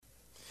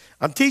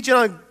I'm teaching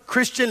on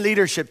Christian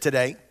leadership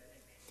today.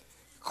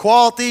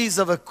 Qualities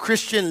of a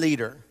Christian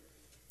leader.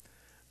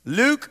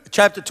 Luke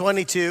chapter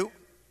 22,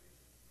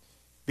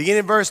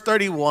 beginning verse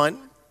 31.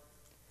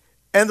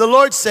 And the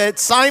Lord said,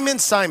 Simon,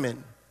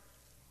 Simon,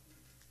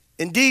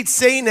 indeed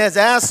Satan has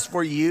asked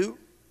for you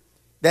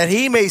that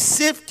he may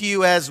sift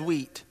you as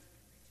wheat.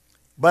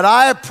 But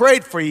I have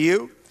prayed for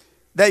you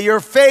that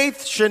your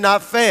faith should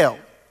not fail.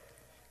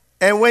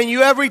 And when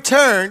you have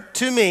returned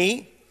to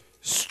me,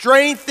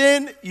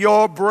 strengthen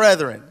your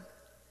brethren.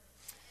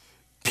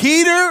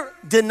 Peter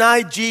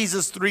denied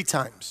Jesus 3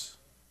 times.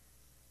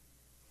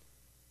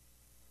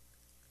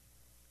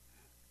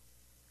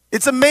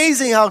 It's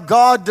amazing how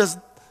God does.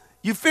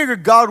 You figure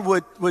God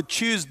would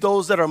choose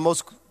those that are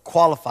most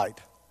qualified,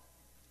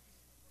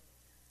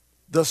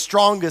 the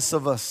strongest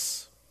of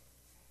us,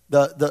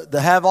 the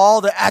have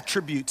all the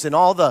attributes and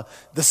all the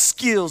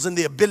skills and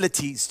the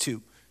abilities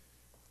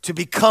to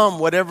become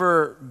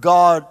whatever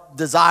God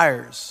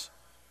desires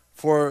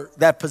for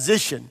that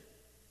position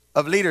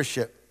of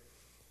leadership.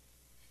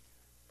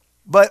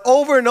 But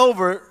over and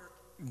over,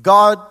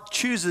 God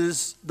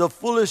chooses the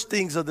foolish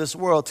things of this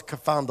world to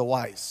confound the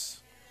wise.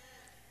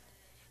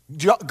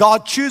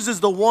 God chooses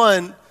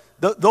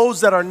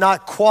those that are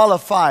not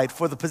qualified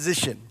for the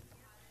position.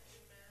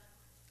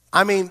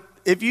 I mean,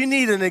 if you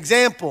need an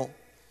example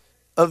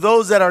of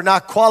those that are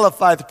not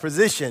qualified for the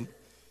position,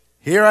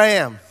 here I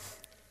am.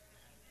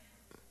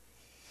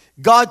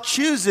 God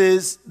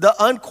chooses the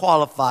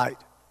unqualified,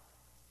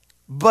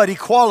 but he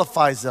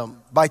qualifies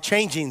them by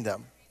changing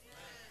them.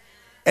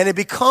 And it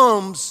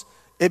becomes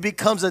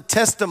a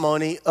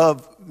testimony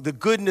of the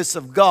goodness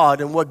of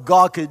God and what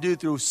God could do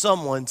through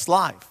someone's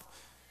life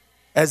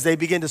as they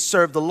begin to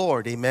serve the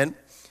Lord. Amen.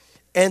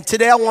 And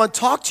today I want to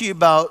talk to you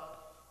about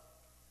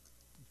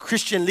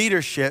Christian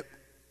leadership.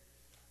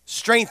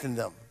 Strengthen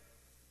them.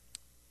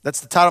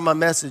 That's the title of my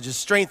message, is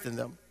strengthen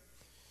them.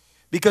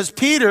 Because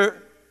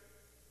Peter,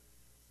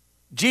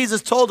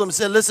 Jesus told him,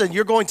 said, listen,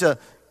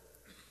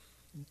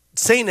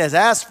 Satan has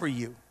asked for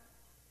you,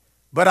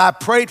 but I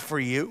prayed for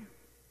you.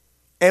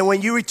 And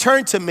when you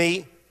return to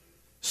me,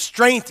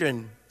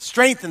 strengthen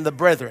the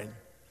brethren.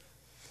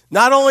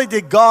 Not only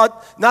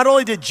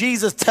did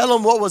Jesus tell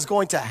him what was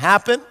going to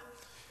happen,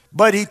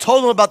 but he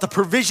told him about the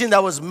provision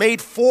that was made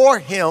for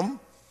him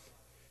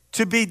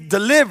to be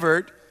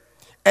delivered.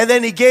 And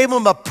then he gave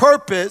him a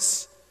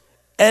purpose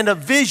and a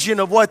vision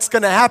of what's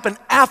going to happen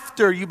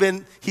after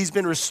he's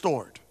been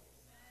restored.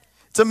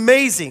 It's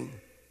amazing.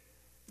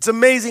 It's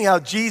amazing how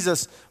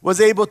Jesus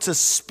was able to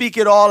speak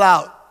it all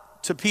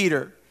out to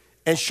Peter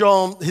and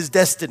show him his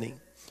destiny.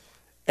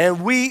 And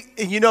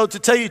to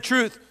tell you the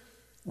truth,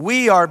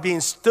 we are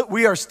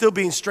still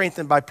being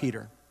strengthened by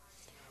Peter.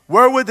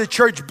 Where would the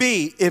church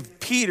be if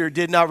Peter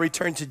did not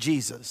return to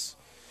Jesus?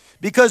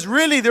 Because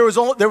really there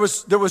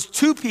was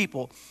 2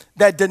 people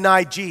that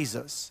denied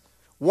Jesus.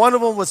 One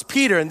of them was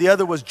Peter and the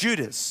other was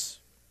Judas.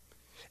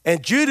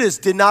 And Judas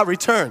did not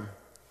return,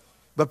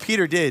 but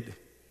Peter did.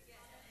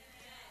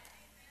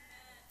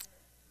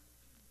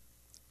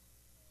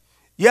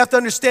 You have to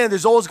understand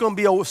there's always going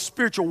to be a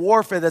spiritual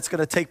warfare that's going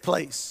to take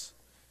place.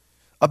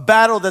 A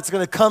battle that's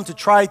going to come to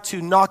try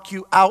to knock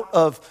you out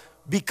of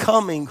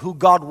becoming who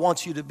God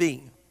wants you to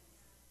be.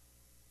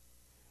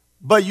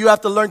 But you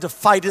have to learn to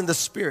fight in the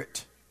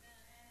Spirit.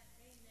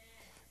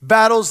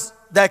 Battles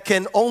that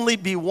can only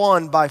be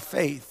won by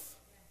faith.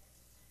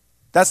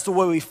 That's the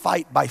way we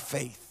fight, by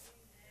faith.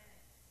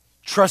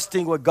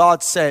 Trusting what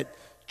God said,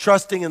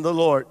 trusting in the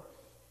Lord.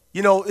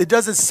 It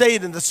doesn't say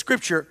it in the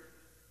scripture,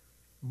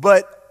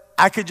 but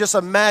I could just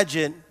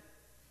imagine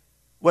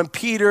when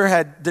Peter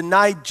had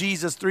denied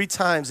Jesus 3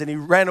 times and he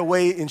ran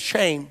away in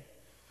shame.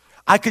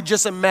 I could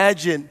just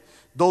imagine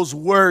those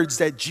words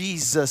that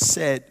Jesus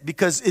said,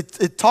 because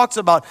it talks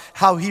about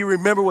how he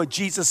remembered what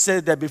Jesus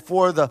said, that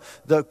before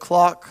the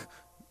clock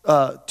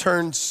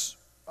turns,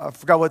 I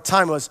forgot what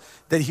time it was,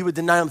 that he would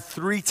deny him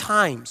 3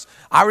 times.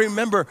 I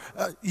remember,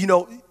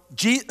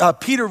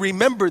 Peter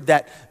remembered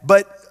that,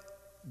 but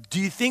do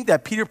you think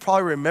that Peter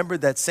probably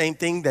remembered that same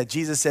thing that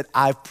Jesus said,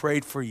 I've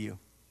prayed for you.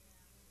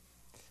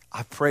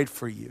 I prayed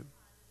for you.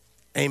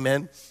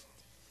 Amen.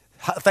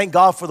 Thank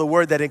God for the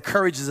word that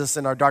encourages us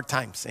in our dark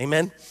times.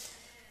 Amen.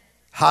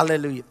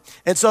 Hallelujah.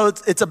 And so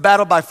it's a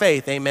battle by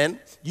faith. Amen.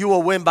 You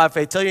will win by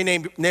faith. Tell your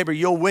neighbor,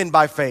 you'll win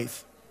by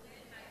faith.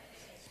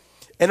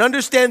 And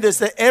understand this,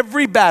 that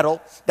every battle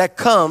that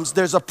comes,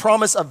 there's a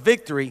promise of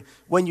victory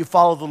when you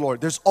follow the Lord.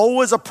 There's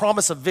always a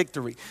promise of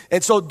victory.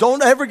 And so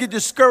don't ever get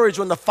discouraged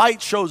when the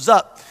fight shows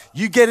up.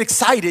 You get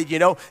excited,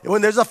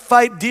 when there's a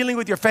fight dealing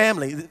with your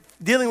family,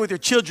 dealing with your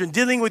children,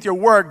 dealing with your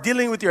work,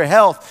 dealing with your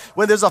health.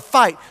 When there's a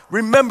fight,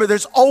 remember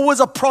there's always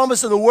a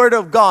promise in the Word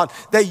of God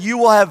that you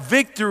will have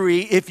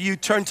victory if you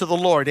turn to the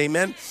Lord.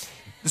 Amen.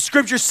 The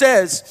scripture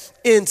says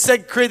in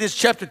 2 Corinthians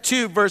chapter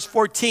 2, verse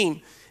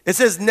 14, it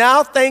says,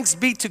 now thanks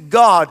be to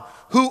God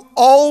who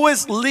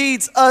always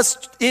leads us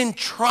in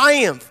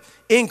triumph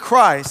in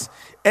Christ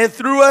and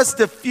through us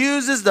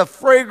diffuses the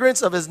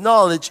fragrance of his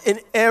knowledge in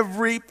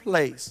every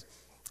place.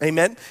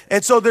 Amen.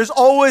 And so there's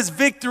always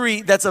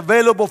victory that's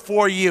available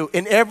for you.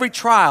 In every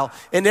trial,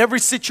 in every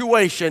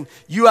situation,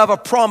 you have a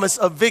promise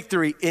of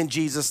victory in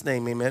Jesus'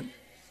 name. Amen.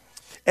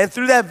 And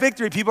through that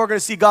victory, people are going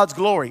to see God's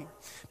glory.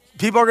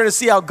 People are going to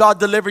see how God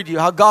delivered you,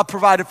 how God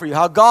provided for you,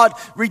 how God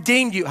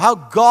redeemed you, how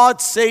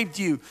God saved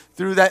you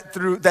through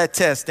that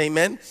test.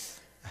 Amen.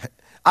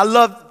 I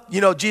love,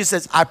 Jesus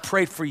says, I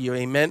prayed for you.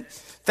 Amen.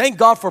 Thank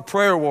God for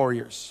prayer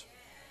warriors.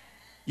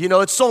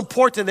 It's so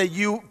important that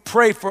you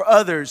pray for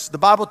others. The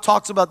Bible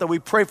talks about that we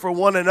pray for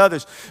one another.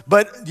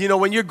 But,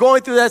 when you're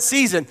going through that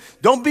season,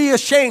 don't be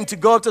ashamed to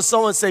go up to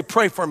someone and say,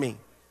 pray for me.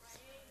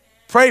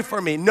 Pray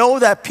for me. Know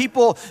that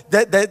people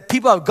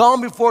have gone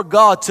before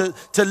God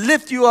to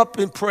lift you up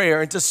in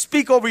prayer and to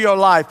speak over your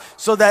life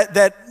so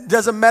that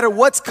doesn't matter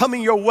what's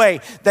coming your way,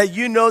 that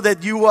you know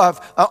that you have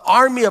an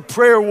army of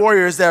prayer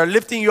warriors that are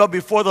lifting you up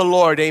before the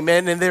Lord.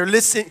 Amen. And they're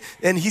listening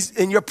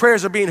and your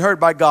prayers are being heard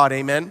by God.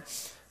 Amen.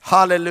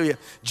 Hallelujah.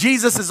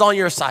 Jesus is on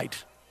your side.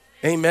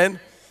 Amen.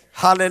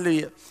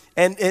 Hallelujah.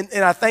 And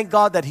I thank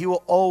God that he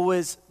will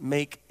always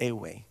make a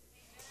way.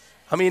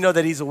 How many know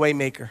that he's a way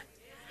maker?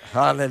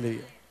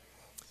 Hallelujah.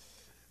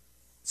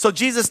 So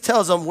Jesus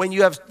tells them, when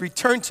you have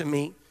returned to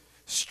me,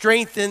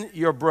 strengthen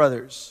your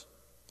brothers.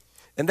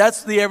 And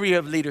that's the area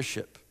of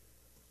leadership.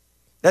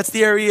 That's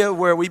the area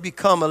where we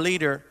become a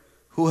leader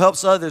who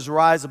helps others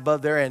rise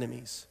above their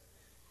enemies.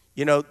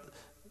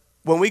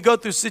 When we go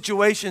through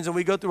situations and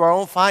we go through our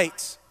own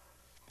fights,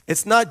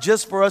 it's not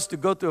just for us to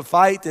go through a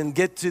fight and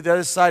get to the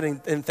other side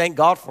and thank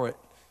God for it.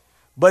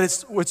 But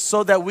it's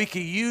so that we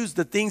can use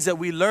the things that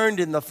we learned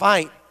in the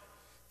fight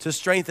to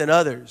strengthen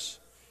others.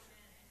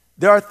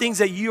 There are things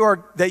that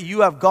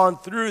you have gone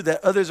through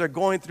that others are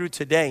going through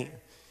today.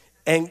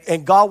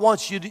 And God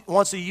wants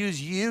to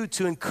use you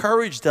to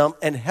encourage them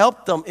and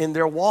help them in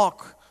their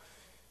walk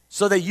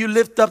so that you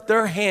lift up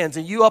their hands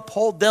and you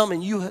uphold them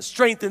and you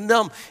strengthen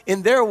them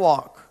in their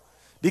walk.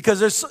 Because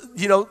there's,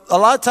 a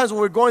lot of times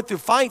when we're going through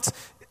fights,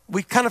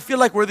 we kind of feel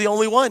like we're the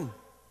only one.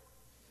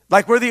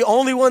 Like we're the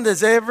only one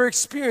that's ever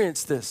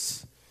experienced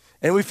this.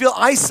 And we feel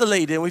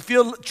isolated and we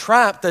feel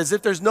trapped as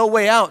if there's no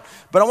way out.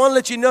 But I want to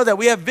let you know that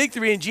we have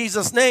victory in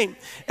Jesus' name.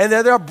 And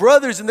that there are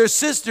brothers and there's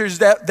sisters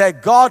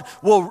that God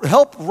will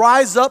help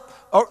rise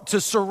up to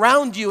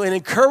surround you and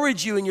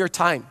encourage you in your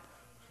time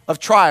of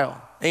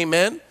trial.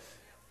 Amen.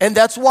 And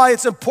that's why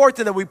it's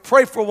important that we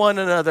pray for one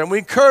another and we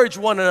encourage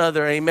one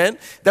another. Amen.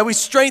 That we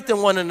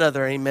strengthen one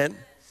another. Amen.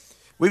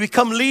 We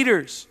become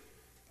leaders.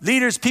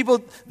 Leaders,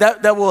 people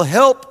that will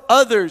help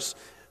others,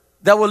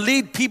 that will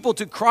lead people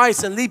to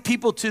Christ and lead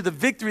people to the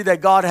victory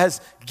that God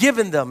has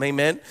given them.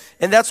 Amen.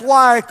 And that's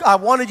why I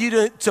wanted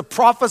you to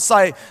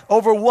prophesy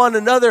over one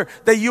another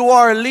that you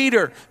are a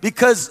leader,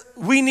 because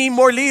we need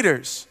more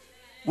leaders.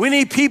 We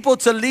need people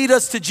to lead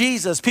us to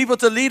Jesus, people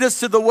to lead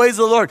us to the ways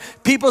of the Lord,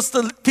 people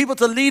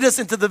to lead us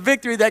into the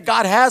victory that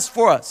God has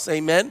for us.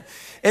 Amen.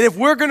 And if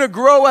we're going to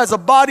grow as a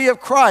body of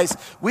Christ,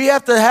 we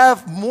have to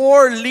have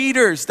more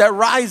leaders that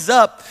rise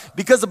up,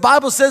 because the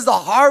Bible says the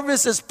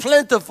harvest is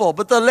plentiful,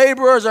 but the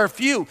laborers are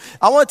few.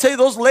 I want to tell you,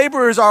 those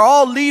laborers are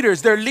all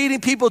leaders. They're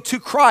leading people to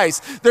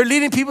Christ. They're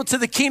leading people to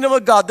the kingdom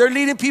of God. They're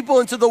leading people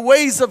into the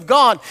ways of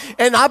God.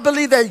 And I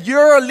believe that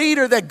you're a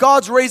leader that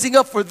God's raising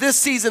up for this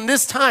season,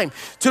 this time,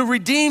 to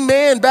redeem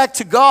man back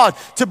to God,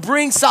 to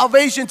bring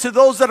salvation to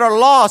those that are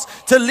lost,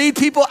 to lead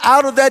people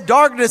out of that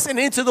darkness and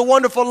into the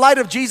wonderful light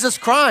of Jesus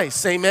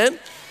Christ. Amen.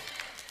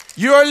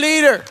 You're a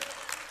leader.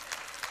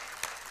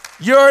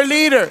 You're a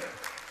leader.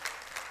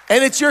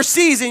 And it's your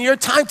season, your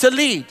time to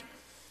lead.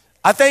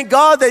 I thank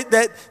God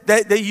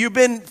that you've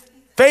been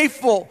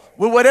faithful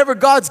with whatever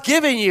God's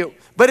given you.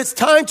 But it's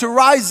time to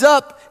rise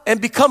up and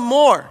become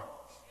more.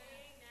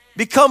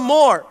 Become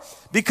more.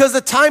 Because the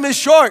time is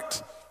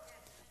short.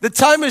 The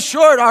time is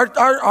short.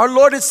 Our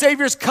Lord and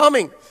Savior is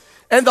coming.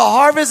 And the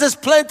harvest is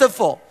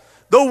plentiful.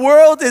 The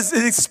world is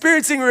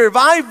experiencing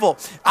revival.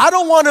 I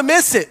don't want to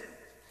miss it.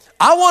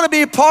 I want to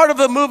be a part of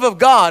the move of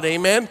God,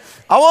 amen.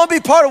 I want to be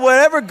part of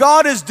whatever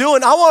God is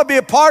doing. I want to be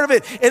a part of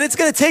it. And it's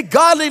going to take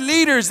godly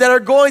leaders that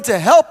are going to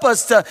help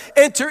us to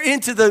enter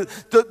into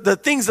the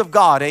things of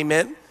God,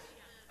 amen.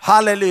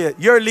 Hallelujah.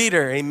 You're a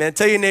leader, amen.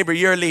 Tell your neighbor,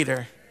 you're a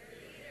leader.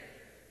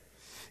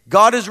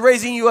 God is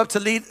raising you up to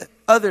lead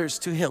others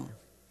to him,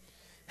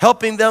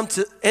 helping them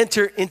to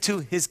enter into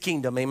his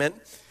kingdom, amen.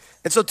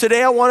 And so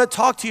today I want to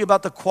talk to you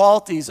about the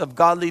qualities of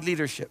godly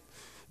leadership.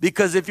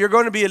 Because if you're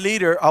going to be a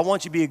leader, I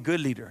want you to be a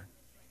good leader.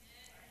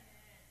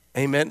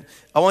 Amen.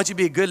 I want you to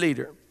be a good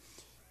leader.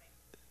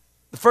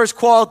 The first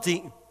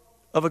quality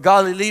of a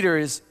godly leader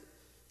is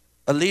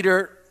a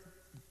leader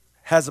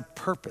has a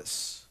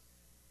purpose.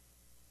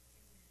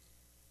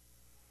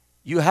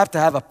 You have to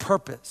have a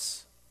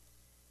purpose.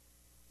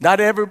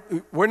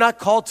 We're not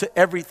called to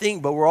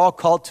everything, but we're all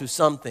called to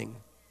something.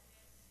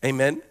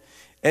 Amen.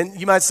 And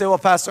you might say, well,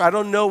 Pastor, I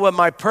don't know what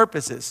my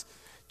purpose is.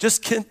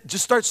 Just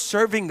start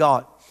serving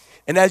God.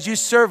 And as you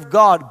serve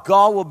God,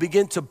 God will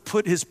begin to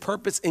put his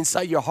purpose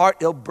inside your heart.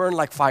 It'll burn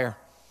like fire.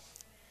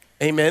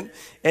 Amen.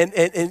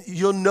 And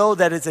you'll know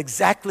that it's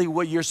exactly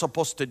what you're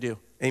supposed to do.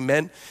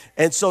 Amen.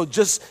 And so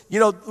just,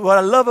 what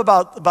I love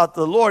about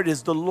the Lord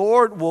is the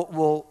Lord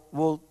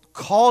will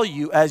call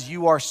you as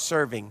you are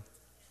serving.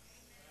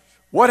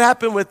 What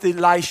happened with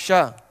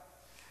Elisha?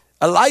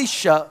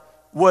 Elisha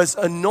was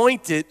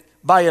anointed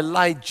by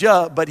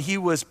Elijah, but he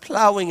was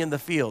plowing in the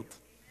field.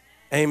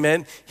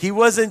 Amen. He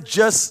wasn't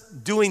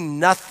just doing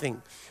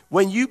nothing.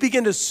 When you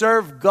begin to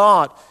serve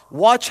God,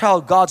 watch how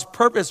God's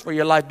purpose for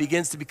your life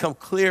begins to become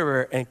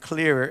clearer and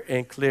clearer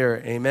and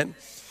clearer. Amen.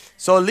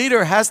 So a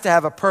leader has to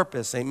have a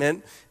purpose.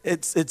 Amen.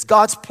 It's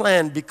God's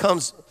plan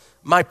becomes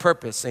my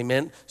purpose.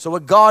 Amen. So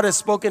what God has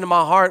spoken to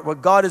my heart,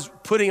 what God is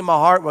putting in my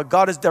heart, what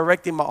God is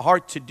directing my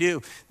heart to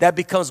do, that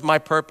becomes my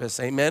purpose.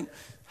 Amen.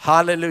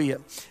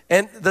 Hallelujah.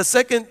 And the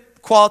second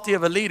quality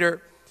of a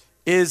leader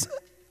is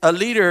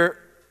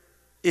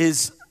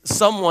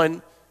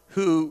someone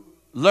who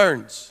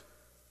learns,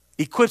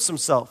 equips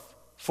himself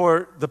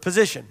for the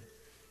position.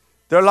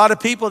 There are a lot of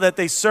people that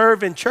they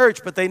serve in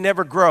church, but they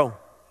never grow.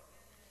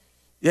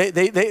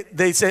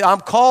 They say, I'm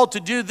called to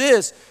do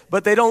this,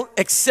 but they don't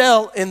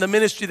excel in the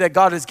ministry that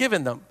God has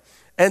given them.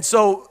 And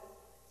so,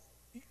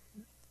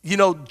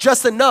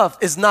 just enough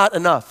is not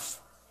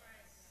enough.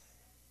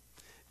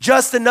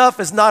 Just enough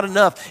is not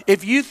enough.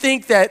 If you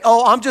think that,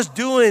 I'm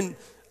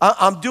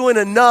doing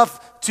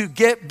enough to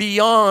get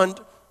beyond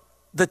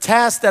the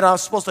task that I'm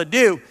supposed to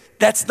do,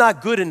 that's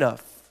not good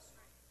enough.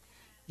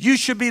 You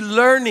should be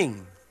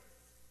learning.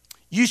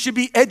 You should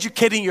be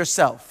educating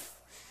yourself.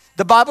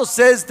 The Bible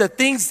says the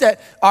things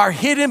that are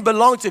hidden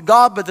belong to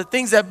God, but the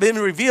things that have been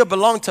revealed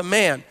belong to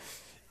man.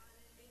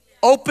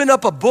 Open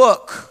up a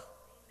book.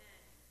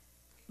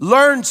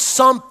 Learn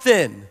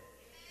something.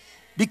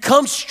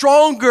 Become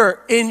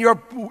stronger in your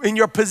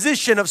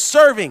position of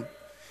serving,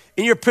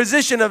 in your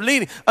position of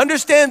leading.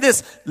 Understand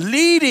this,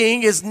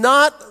 leading is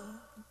not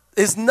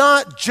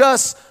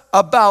just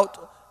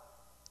about,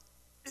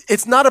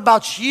 it's not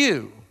about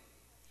you.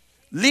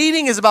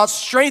 Leading is about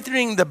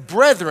strengthening the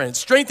brethren,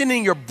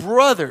 strengthening your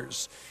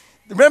brothers.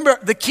 Remember,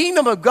 the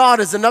kingdom of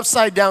God is an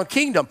upside down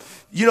kingdom.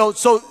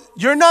 So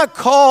you're not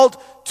called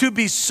to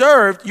be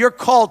served, you're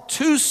called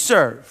to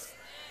serve.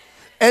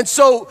 And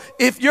so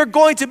if you're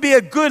going to be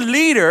a good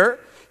leader,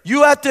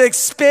 you have to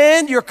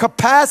expand your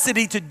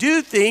capacity to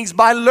do things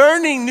by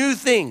learning new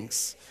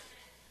things.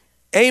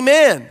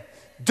 Amen.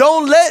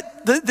 Don't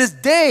let this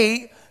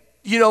day,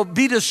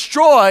 be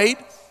destroyed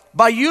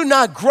by you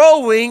not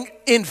growing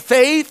in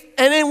faith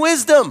and in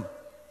wisdom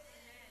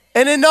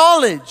and in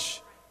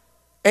knowledge.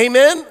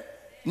 Amen.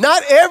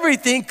 Not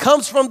everything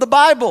comes from the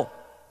Bible.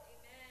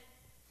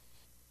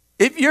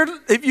 If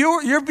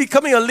you're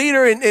becoming a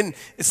leader in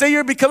say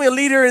you're becoming a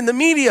leader in the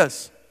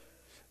medias,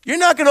 you're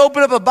not going to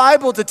open up a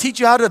Bible to teach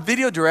you how to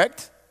video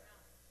direct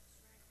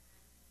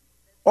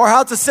or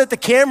how to set the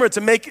camera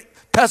to make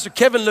Pastor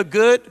Kevin look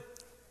good.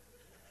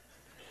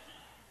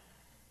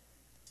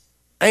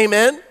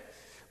 Amen.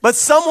 But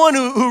someone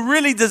who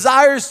really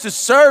desires to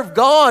serve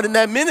God in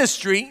that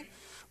ministry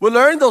will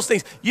learn those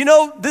things.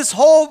 This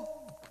whole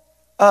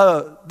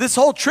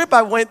trip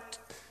I went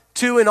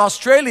to in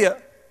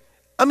Australia,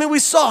 we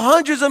saw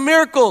hundreds of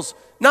miracles.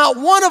 Not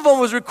one of them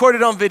was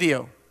recorded on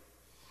video.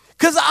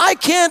 Because I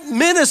can't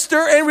minister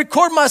and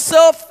record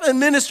myself and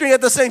ministering at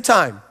the same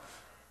time.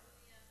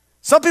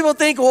 Some people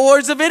think, well,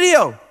 where's the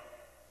video?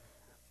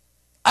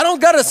 I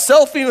don't got a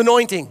selfie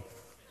anointing.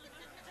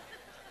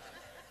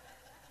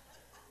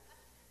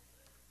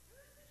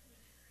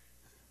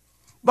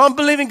 But I'm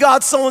believing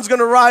God, someone's going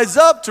to rise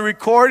up to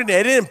record and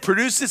edit and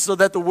produce it so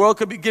that the world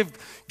could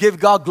give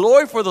God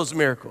glory for those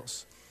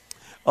miracles.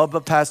 Oh,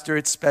 but Pastor,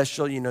 it's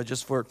special,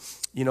 just for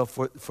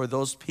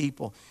those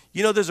people.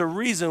 There's a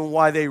reason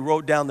why they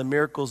wrote down the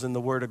miracles in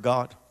the Word of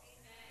God.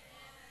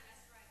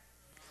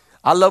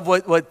 I love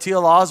what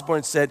T.L.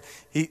 Osborne said.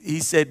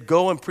 He said,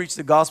 go and preach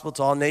the gospel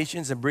to all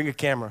nations and bring a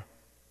camera.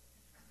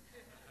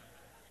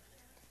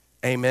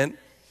 Amen.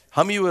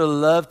 How many of you would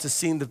love to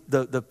see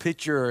the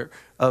picture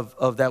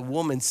of that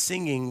woman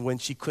singing when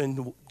she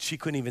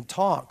couldn't even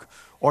talk,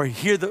 or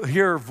hear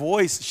her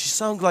voice? She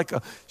sounded like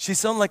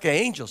an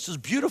angel. She was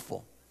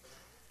beautiful.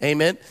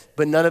 Amen.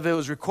 But none of it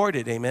was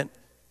recorded. Amen.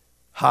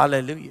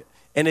 Hallelujah.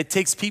 And it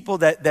takes people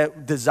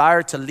that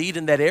desire to lead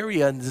in that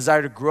area and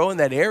desire to grow in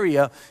that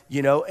area,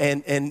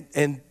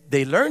 and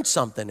they learn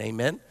something.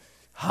 Amen.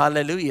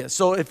 Hallelujah.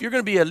 So if you're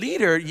going to be a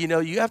leader,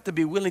 you have to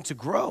be willing to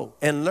grow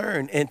and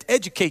learn and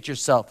educate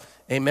yourself.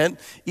 Amen.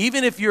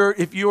 Even if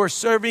you're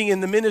serving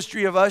in the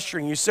ministry of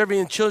ushering, you're serving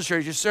in children's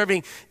church, you're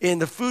serving in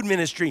the food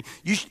ministry,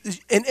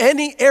 in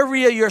any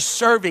area you're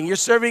serving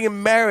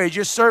in marriage,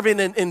 you're serving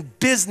in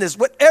business,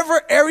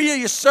 whatever area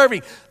you're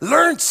serving,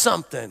 learn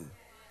something.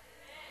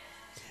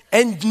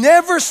 And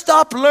never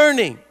stop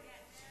learning.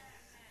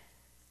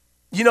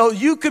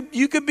 You could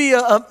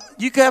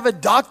have a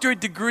doctorate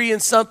degree in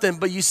something,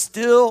 but you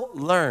still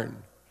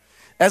learn.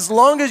 As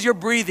long as you're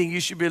breathing, you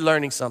should be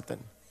learning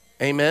something.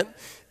 Amen.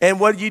 And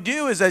what you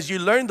do is, as you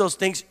learn those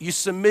things, you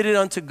submit it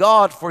unto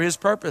God for His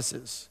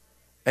purposes.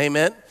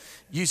 Amen.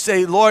 You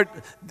say, Lord,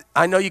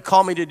 I know you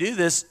call me to do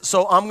this,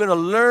 so I'm going to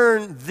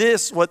learn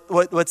this,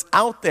 what's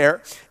out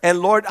there. And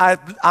Lord,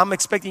 I'm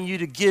expecting you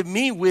to give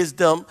me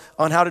wisdom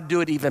on how to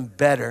do it even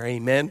better.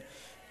 Amen.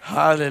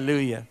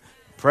 Hallelujah.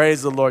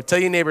 Praise the Lord. Tell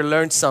your neighbor,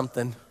 learn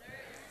something.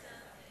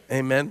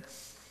 Amen.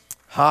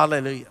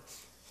 Hallelujah.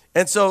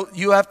 And so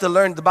you have to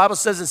learn. The Bible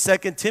says in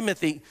 2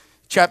 Timothy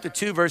chapter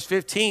 2, verse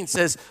 15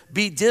 says,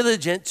 be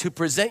diligent to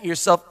present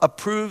yourself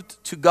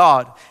approved to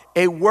God,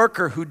 a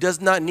worker who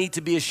does not need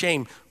to be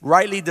ashamed,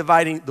 rightly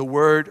dividing the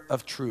word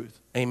of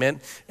truth.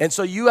 Amen. And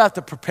so you have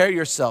to prepare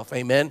yourself.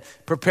 Amen.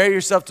 Prepare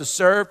yourself to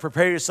serve.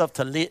 Prepare yourself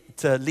to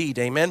lead.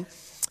 Amen.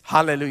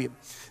 Hallelujah.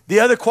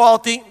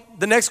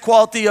 The next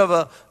quality of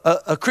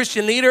a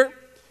Christian leader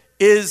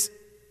is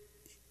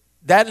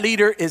that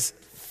leader is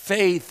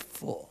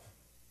faithful.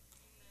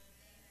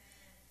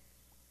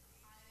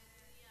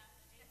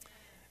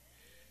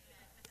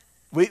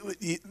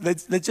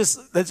 Let's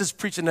just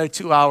preach another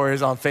 2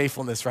 hours on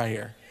faithfulness right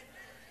here.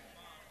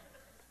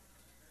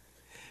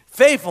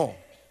 Faithful.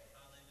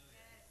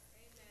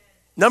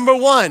 Number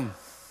one,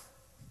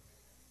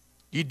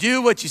 you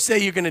do what you say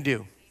you're going to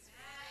do.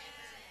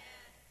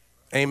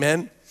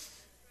 Amen.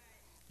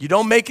 You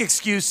don't make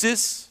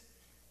excuses.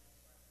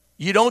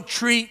 You don't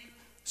treat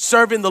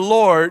serving the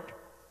Lord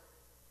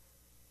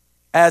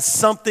as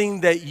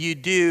something that you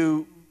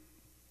do.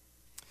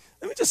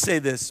 Let me just say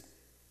this.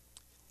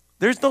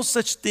 There's no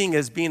such thing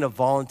as being a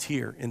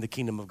volunteer in the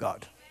kingdom of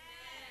God.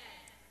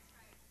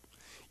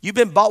 You've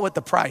been bought with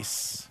the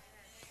price,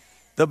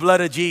 the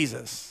blood of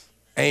Jesus.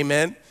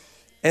 Amen.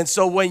 And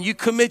so when you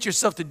commit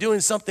yourself to doing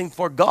something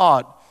for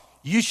God,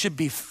 you should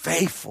be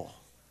faithful.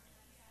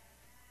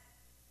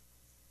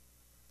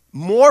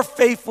 More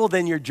faithful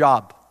than your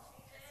job.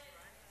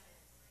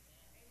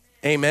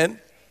 Amen.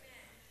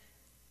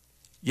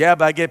 Yeah,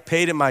 but I get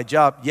paid in my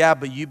job. Yeah,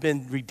 but you've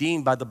been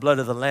redeemed by the blood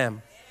of the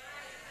Lamb.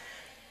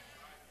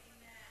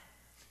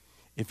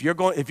 If you're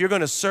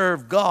going to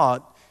serve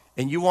God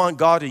and you want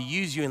God to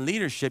use you in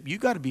leadership, you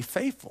got to be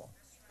faithful.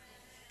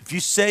 If you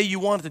say you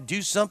want to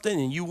do something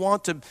and you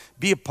want to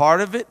be a part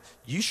of it,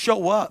 you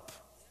show up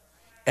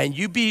and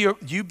you be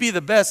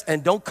the best,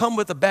 and don't come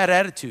with a bad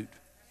attitude.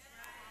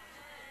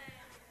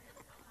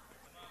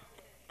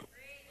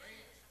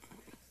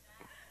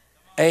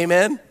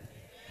 Amen.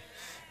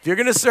 If you're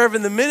going to serve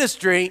in the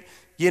ministry,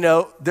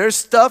 there's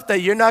stuff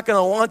that you're not going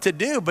to want to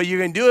do, but you're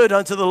going to do it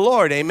unto the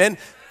Lord. Amen.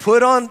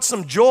 Put on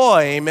some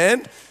joy.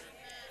 Amen.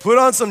 Put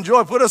on some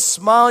joy. Put a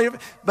smile.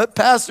 But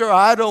Pastor,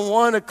 I don't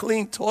want to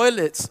clean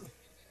toilets.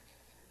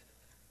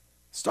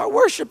 Start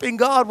worshiping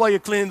God while you're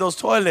cleaning those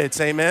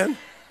toilets. Amen.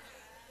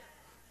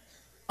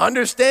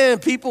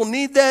 Understand, people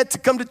need that to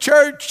come to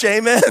church.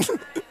 Amen.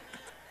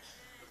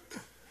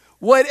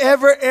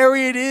 Whatever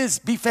area it is,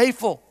 be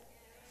faithful.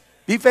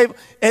 Be faithful.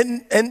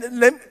 And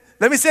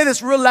let me say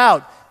this real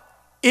loud.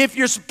 If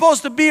you're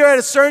supposed to be here at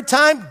a certain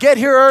time, get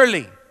here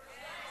early.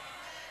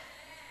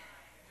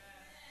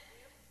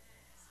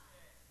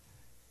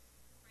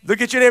 Look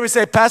at your neighbor and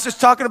say, Pastor's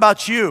talking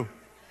about you.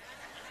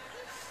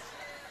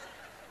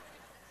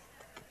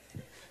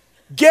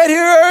 Get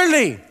here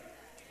early.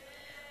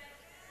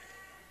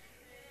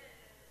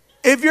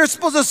 If you're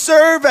supposed to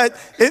serve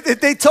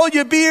if they told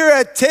you to be here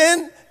at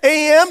 10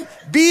 a.m.,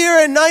 be here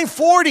at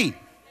 9:40.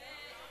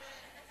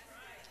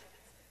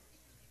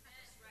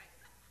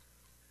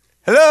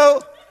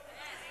 Hello?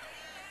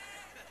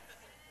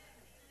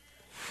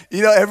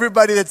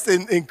 Everybody that's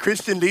in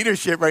Christian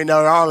leadership right now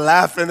are all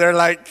laughing. They're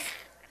like,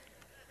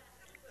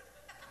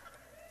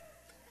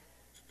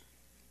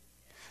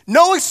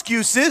 no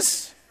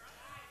excuses.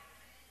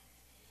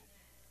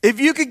 If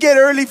you could get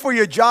early for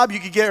your job, you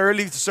could get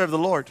early to serve the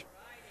Lord.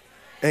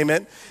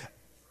 Amen.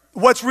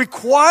 What's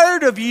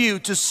required of you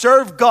to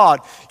serve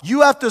God,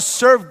 you have to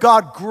serve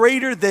God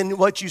greater than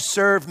what you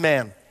serve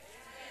man.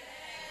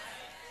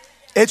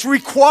 It's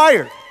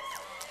required.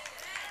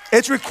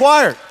 It's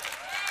required.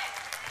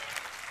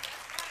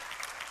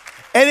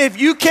 And if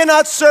you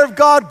cannot serve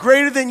God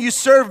greater than you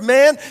serve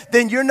man,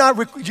 then you're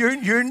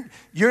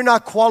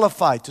not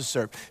qualified to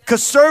serve.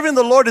 Because serving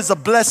the Lord is a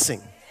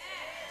blessing.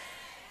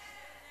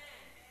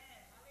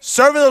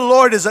 Serving the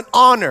Lord is an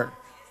honor.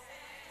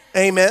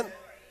 Amen.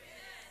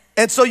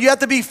 And so you have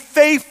to be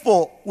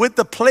faithful with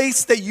the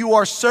place that you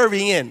are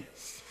serving in.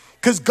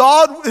 Because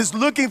God is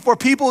looking for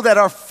people that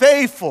are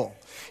faithful.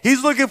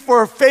 He's looking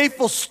for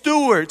faithful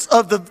stewards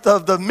of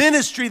the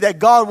ministry that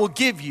God will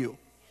give you.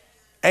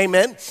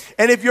 Amen.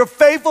 And if you're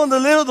faithful in the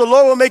little, the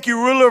Lord will make you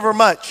ruler over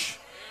much.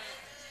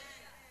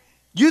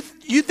 You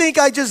think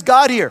I just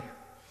got here?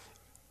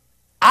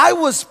 I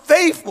was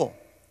faithful.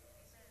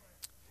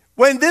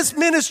 When this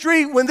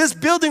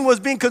building was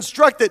being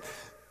constructed,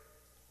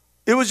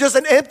 it was just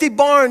an empty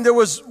barn. There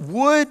was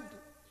wood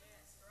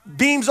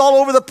beams all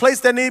over the place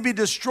that needed to be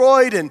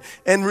destroyed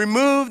and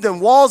removed,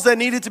 and walls that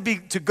needed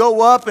to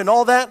go up and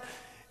all that.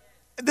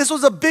 This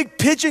was a big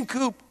pigeon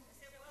coop.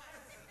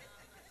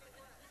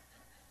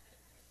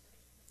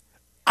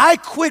 I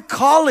quit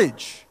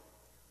college.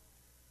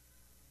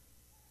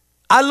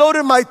 I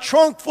loaded my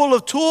trunk full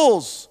of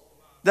tools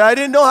that I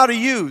didn't know how to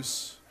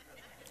use.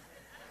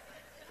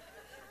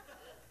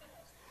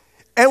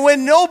 And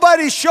when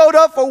nobody showed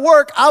up for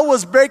work, I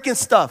was breaking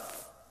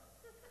stuff.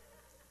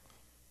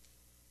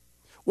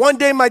 One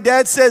day my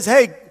dad says,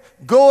 hey,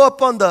 go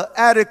up on the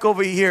attic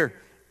over here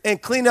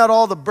and clean out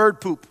all the bird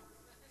poop.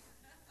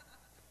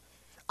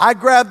 I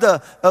grabbed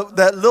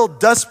that little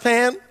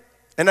dustpan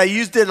and I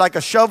used it like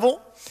a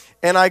shovel.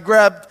 And I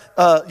grabbed,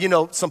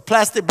 some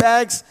plastic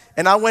bags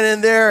and I went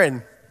in there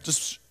and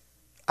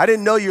I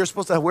didn't know you were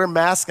supposed to wear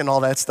masks and all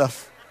that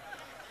stuff.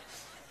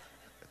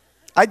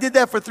 I did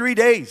that for 3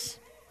 days.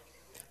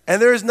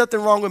 And there is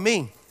nothing wrong with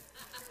me.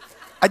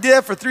 I did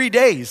that for 3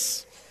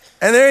 days.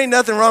 And there ain't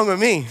nothing wrong with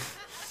me.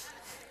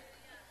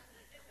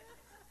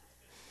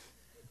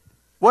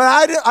 What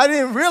I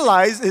didn't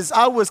realize is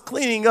I was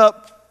cleaning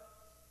up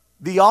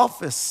the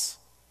office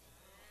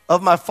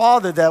of my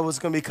father that was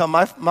going to become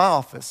my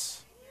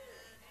office.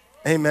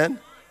 Amen.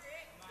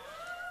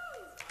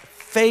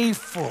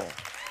 Faithful.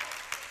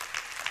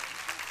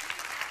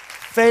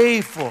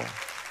 Faithful.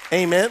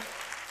 Amen.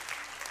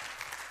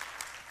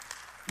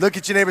 Look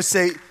at your neighbor,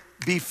 say,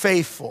 be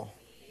faithful.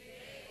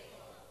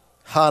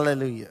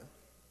 Hallelujah.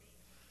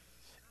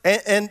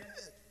 And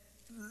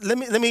let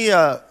me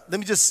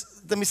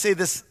say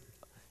this.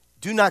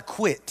 Do not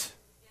quit.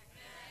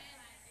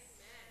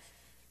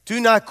 Do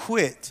not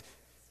quit.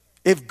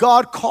 If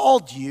God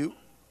called you,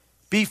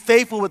 be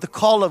faithful with the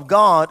call of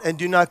God and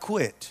do not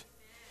quit.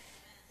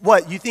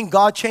 What, you think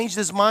God changed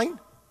his mind?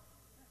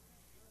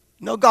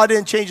 No, God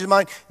didn't change his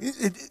mind.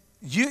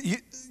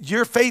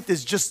 Your faith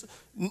is just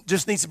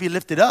needs to be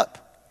lifted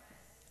up.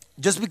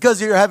 Just because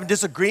you're having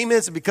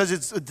disagreements, because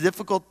it's a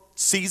difficult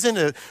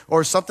season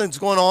or something's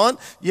going on,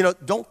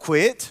 don't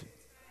quit.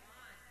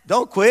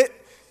 Don't quit.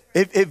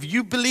 If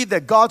you believe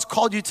that God's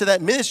called you to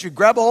that ministry,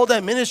 grab a hold of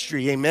that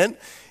ministry, amen.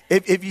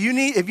 If you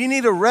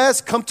need a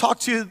rest, come talk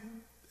to you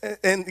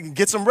and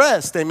get some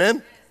rest,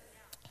 amen.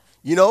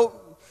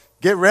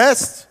 Get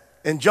rest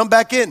and jump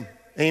back in,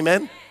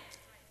 amen.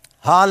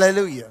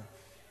 Hallelujah.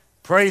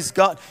 Praise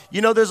God.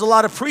 There's a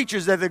lot of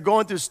preachers that they're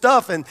going through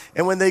stuff, and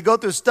when they go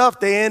through stuff,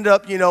 they end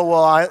up,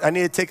 I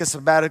need to take a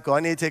sabbatical.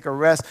 I need to take a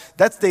rest.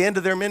 That's the end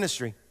of their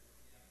ministry.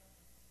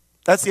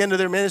 That's the end of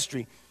their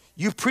ministry.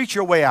 You preach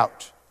your way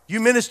out. You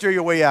minister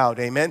your way out,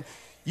 amen.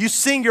 You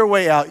sing your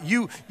way out.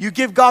 You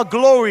give God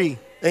glory,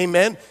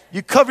 amen.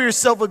 You cover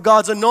yourself with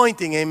God's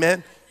anointing,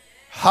 amen.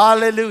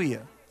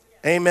 Hallelujah.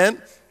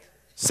 Amen.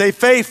 Say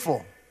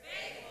faithful.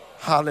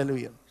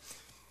 Hallelujah.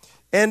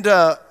 And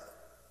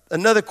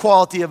another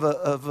quality of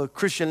a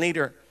Christian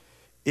leader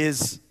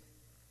is,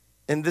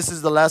 and this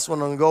is the last one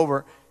I'm going to go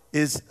over,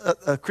 is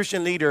a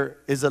Christian leader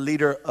is a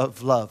leader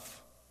of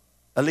love.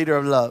 A leader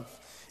of love.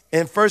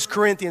 In 1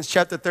 Corinthians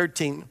chapter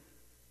 13,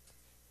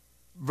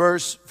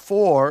 verse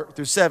 4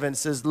 through 7, it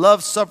says,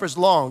 love suffers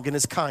long and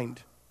is kind.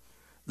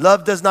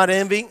 Love does not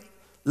envy.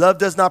 Love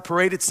does not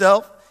parade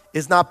itself,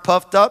 is not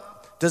puffed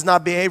up, does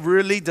not behave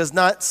rudely, does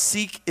not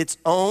seek its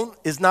own,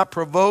 is not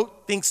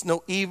provoked, thinks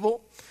no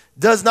evil,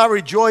 does not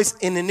rejoice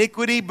in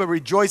iniquity, but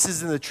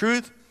rejoices in the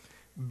truth,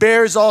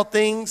 bears all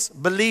things,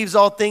 believes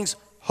all things,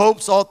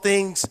 hopes all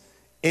things,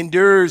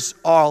 endures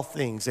all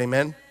things.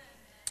 Amen.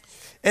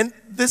 And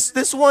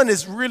this one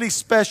is really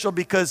special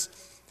because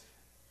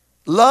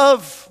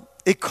love,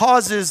 it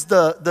causes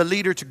the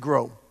leader to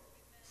grow.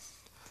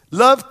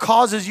 Love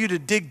causes you to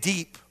dig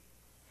deep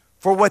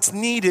for what's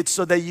needed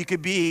so that you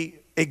could be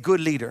a good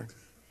leader.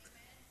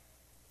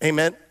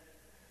 Amen.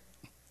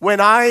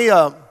 When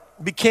I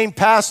became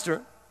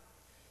pastor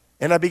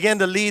and I began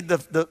to lead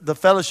the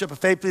Fellowship of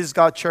Faith Pleases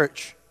God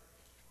Church,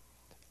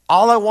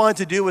 all I wanted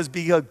to do was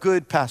be a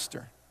good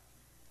pastor.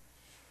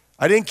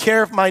 I didn't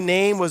care if my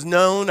name was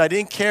known. I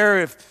didn't care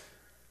if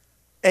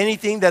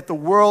anything that the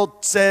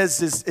world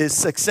says is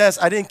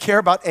success. I didn't care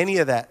about any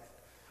of that.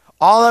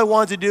 All I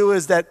wanted to do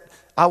is that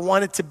I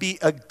wanted to be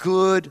a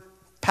good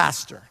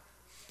pastor.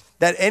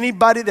 That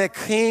anybody that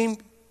came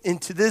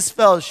into this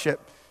fellowship,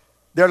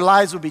 their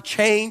lives would be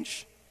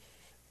changed.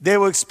 They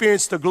will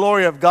experience the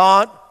glory of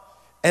God,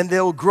 and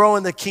they will grow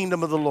in the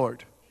kingdom of the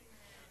Lord.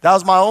 That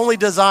was my only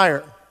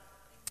desire.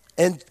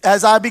 And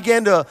as I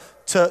began to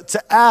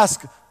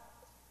ask,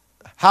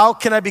 how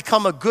can I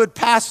become a good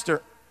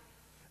pastor?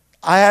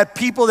 I had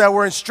people that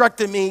were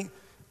instructing me,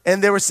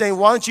 and they were saying,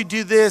 why don't you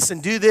do this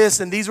and do this?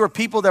 And these were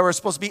people that were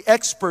supposed to be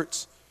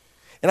experts.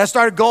 And I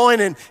started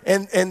going,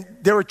 and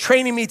they were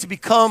training me to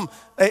become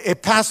a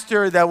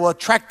pastor that will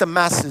attract the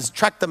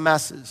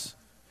masses.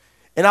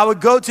 And I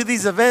would go to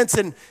these events,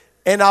 and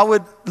I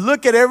would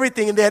look at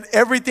everything, and they had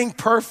everything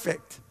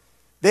perfect.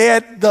 They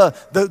had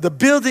the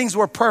buildings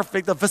were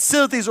perfect, the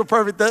facilities were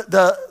perfect,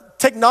 the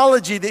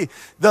technology,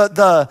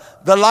 the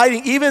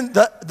lighting, even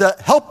the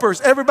helpers,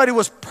 everybody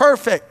was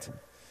perfect.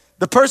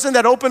 The person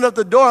that opened up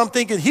the door, I'm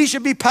thinking, he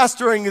should be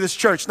pastoring this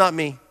church, not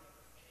me.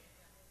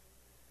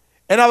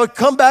 And I would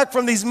come back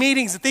from these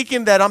meetings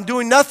thinking that I'm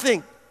doing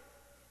nothing.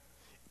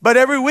 But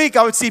every week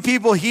I would see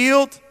people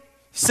healed,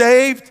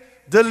 saved,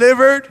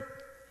 delivered,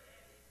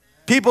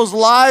 people's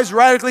lives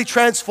radically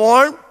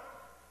transformed.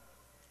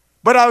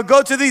 But I would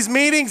go to these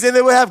meetings and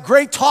they would have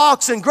great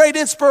talks and great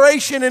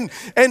inspiration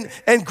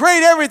and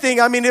great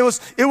everything. I mean, it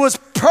was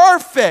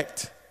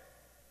perfect.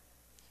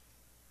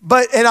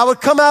 And I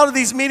would come out of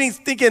these meetings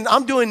thinking,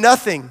 I'm doing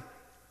nothing.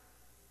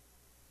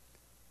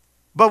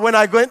 But when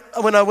I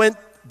went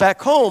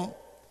back home,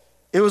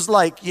 it was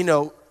like,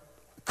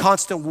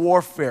 constant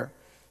warfare,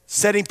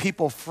 setting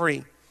people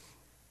free,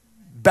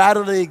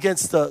 battling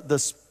against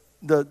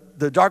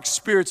the dark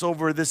spirits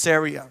over this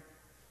area.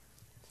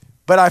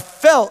 But I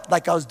felt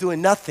like I was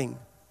doing nothing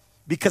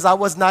because I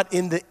was not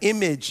in the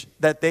image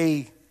that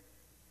they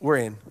were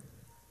in.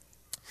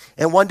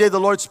 And one day the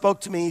Lord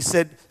spoke to me. He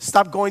said,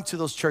 stop going to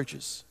those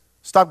churches.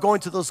 Stop going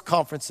to those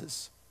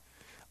conferences.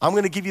 I'm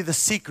going to give you the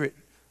secret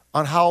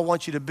on how I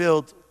want you to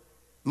build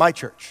my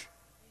church.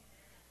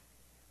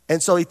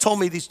 And so he told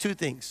me these two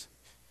things.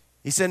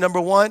 He said, number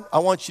one, I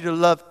want you to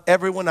love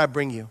everyone I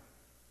bring you.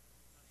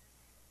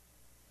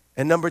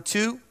 And number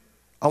two,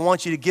 I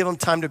want you to give them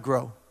time to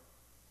grow.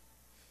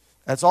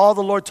 That's all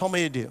the Lord told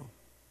me to do.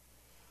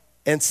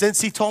 And since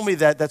he told me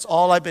that, that's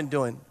all I've been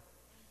doing.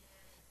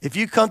 If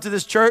you come to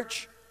this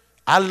church,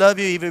 I love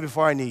you even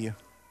before I knew you.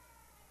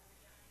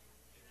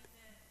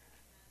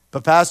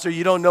 But Pastor,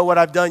 you don't know what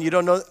I've done. You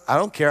don't know. I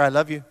don't care. I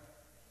love you.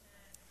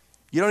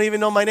 You don't even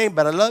know my name,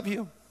 but I love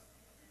you.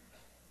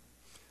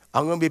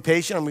 I'm going to be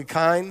patient. I'm going to be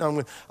kind.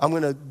 I'm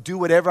going to do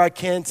whatever I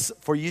can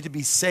for you to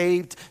be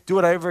saved. Do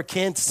whatever I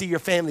can to see your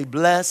family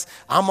blessed.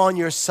 I'm on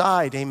your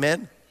side.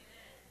 Amen.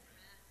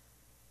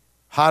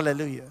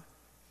 Hallelujah.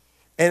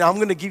 And I'm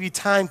going to give you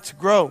time to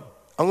grow.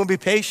 I'm going to be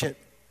patient.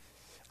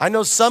 I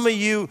know some of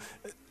you,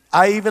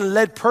 I even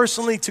led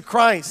personally to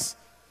Christ,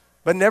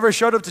 but never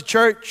showed up to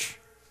church.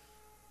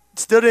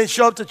 Still didn't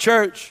show up to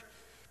church,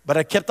 but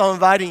I kept on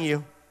inviting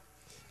you.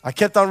 I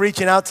kept on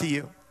reaching out to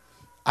you.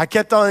 I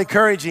kept on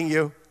encouraging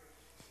you.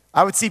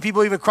 I would see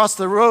people even cross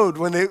the road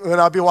when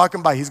I'll be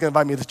walking by. He's going to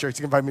invite me to church.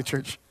 He's going to invite me to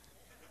church.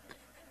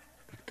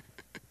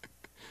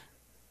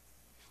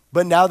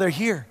 But now they're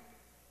here.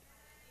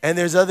 And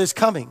there's others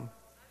coming.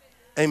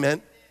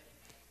 Amen.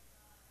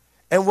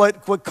 And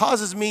what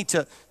causes me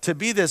to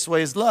be this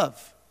way is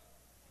love.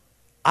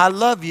 I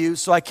love you,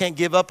 so I can't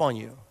give up on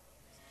you.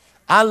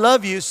 I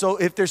love you, so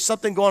if there's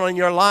something going on in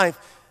your life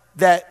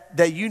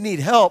that you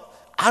need help,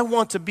 I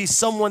want to be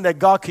someone that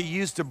God could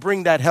use to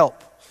bring that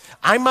help.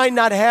 I might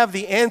not have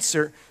the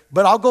answer,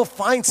 but I'll go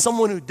find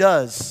someone who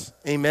does.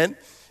 Amen.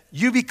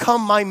 You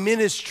become my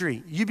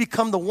ministry. You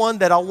become the one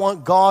that I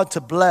want God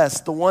to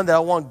bless, the one that I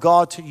want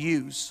God to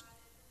use.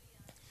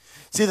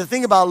 See, the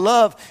thing about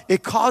love,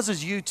 it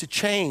causes you to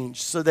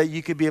change so that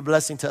you could be a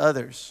blessing to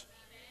others.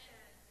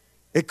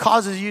 It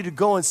causes you to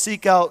go and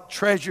seek out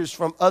treasures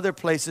from other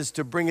places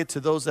to bring it to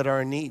those that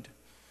are in need.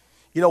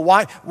 You know,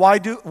 why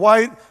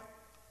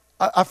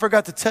I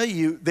forgot to tell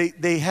you,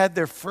 they had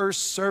their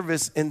first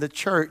service in the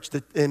church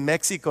in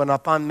Mexico,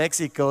 Napan,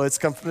 Mexico. It's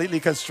completely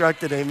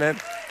constructed, amen.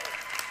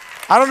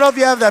 I don't know if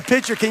you have that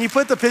picture. Can you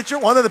put the picture,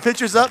 one of the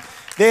pictures up?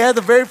 They had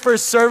the very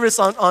first service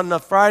on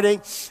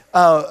Friday.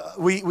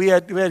 We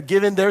had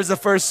given, there's the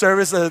first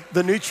service of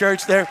the new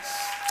church there.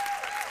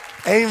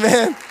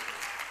 Amen.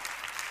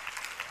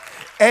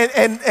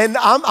 And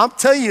I'm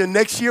telling you,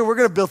 next year we're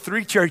going to build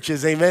 3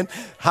 churches. Amen.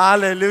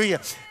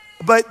 Hallelujah.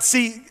 But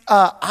see,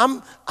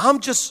 I'm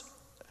just,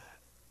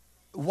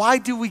 why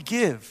do we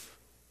give?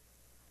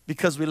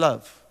 Because we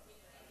love.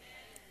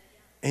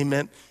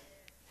 Amen.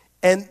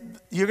 And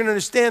you're going to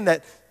understand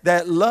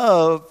that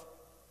love,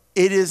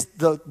 it is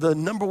the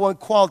number one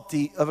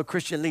quality of a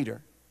Christian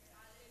leader.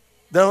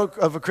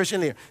 Of a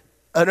Christian leader.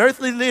 An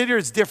earthly leader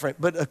is different,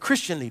 but a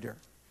Christian leader,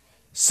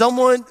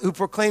 someone who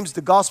proclaims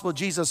the gospel of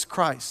Jesus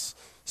Christ,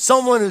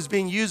 someone who's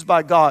being used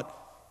by God,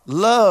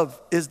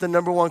 love is the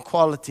number one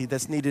quality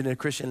that's needed in a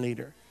Christian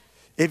leader.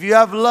 If you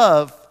have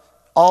love,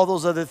 all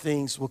those other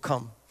things will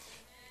come.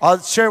 I'll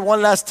share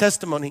one last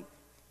testimony.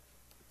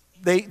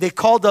 They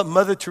called up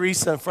Mother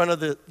Teresa in front of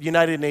the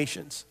United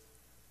Nations.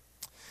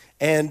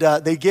 And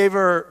they gave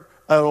her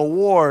an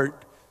award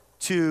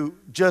to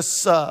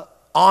just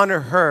honor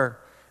her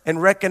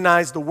and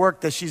recognize the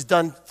work that she's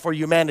done for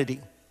humanity.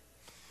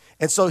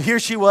 And so here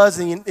she was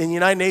in the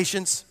United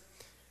Nations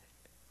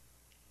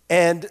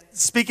and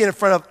speaking in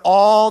front of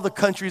all the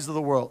countries of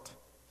the world.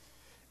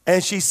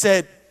 And she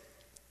said,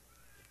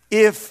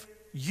 if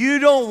you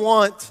don't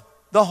want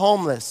the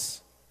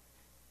homeless,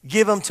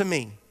 give them to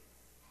me.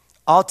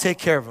 I'll take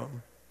care of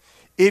them.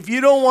 If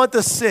you don't want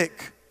the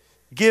sick,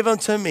 give them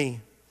to me.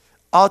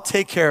 I'll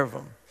take care of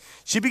them.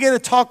 She began to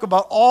talk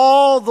about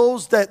all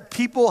those that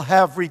people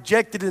have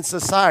rejected in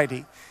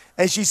society.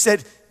 And she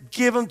said,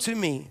 give them to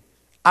me.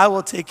 I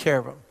will take care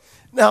of them.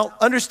 Now,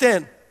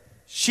 understand,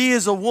 she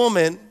is a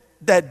woman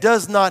that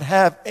does not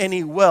have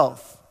any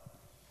wealth,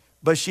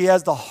 but she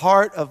has the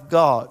heart of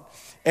God.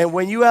 And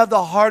when you have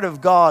the heart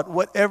of God,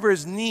 whatever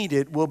is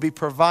needed will be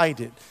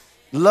provided.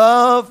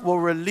 Love will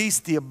release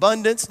the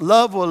abundance.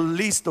 Love will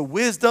release the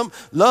wisdom.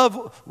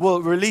 Love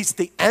will release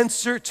the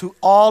answer to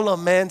all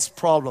of man's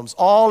problems,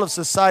 all of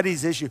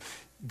society's issues.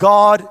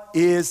 God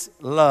is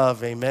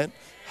love, amen.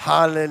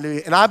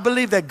 Hallelujah. And I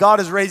believe that God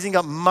is raising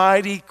up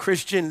mighty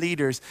Christian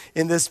leaders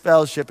in this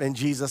fellowship in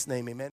Jesus' name. Amen.